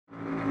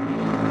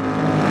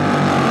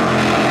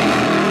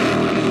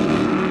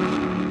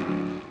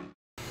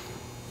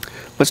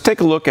Let's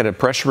take a look at a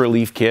pressure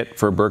relief kit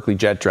for a Berkeley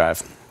jet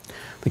drive.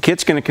 The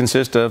kit's going to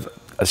consist of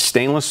a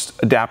stainless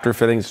adapter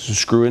fitting to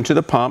screw into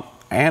the pump,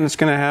 and it's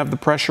going to have the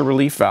pressure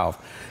relief valve.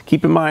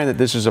 Keep in mind that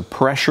this is a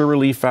pressure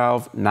relief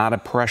valve, not a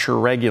pressure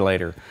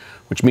regulator,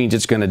 which means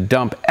it's going to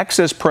dump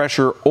excess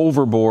pressure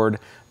overboard,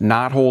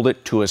 not hold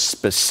it to a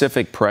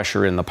specific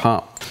pressure in the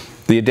pump.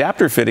 The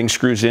adapter fitting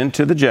screws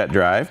into the jet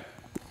drive.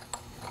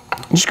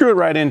 You screw it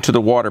right into the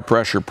water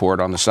pressure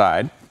port on the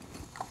side.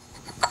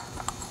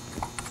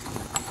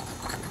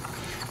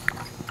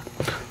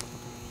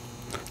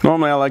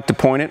 Normally I like to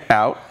point it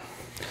out.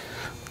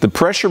 The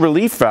pressure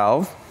relief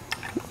valve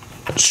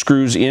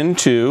screws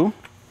into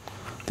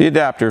the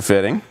adapter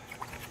fitting,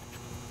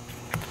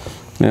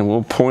 and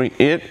we'll point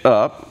it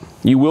up.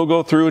 You will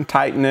go through and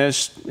tighten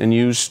this and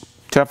use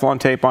Teflon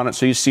tape on it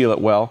so you seal it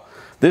well.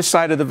 This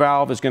side of the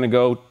valve is going to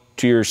go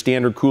to your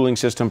standard cooling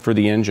system for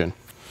the engine.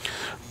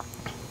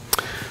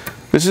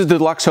 This is the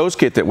deluxe hose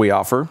kit that we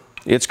offer.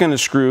 It's going to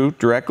screw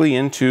directly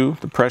into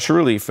the pressure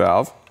relief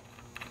valve.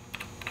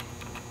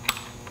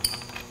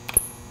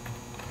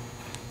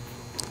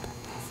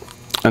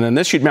 And then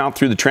this should mount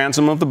through the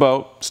transom of the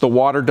boat. It's the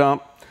water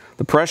dump.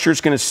 The pressure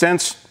is going to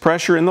sense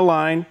pressure in the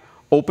line,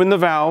 open the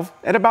valve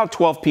at about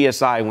 12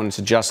 psi when it's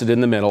adjusted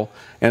in the middle,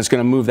 and it's going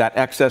to move that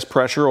excess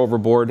pressure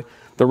overboard.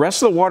 The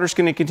rest of the water is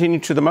going to continue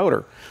to the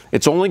motor.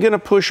 It's only going to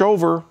push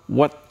over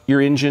what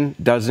your engine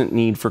doesn't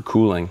need for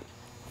cooling.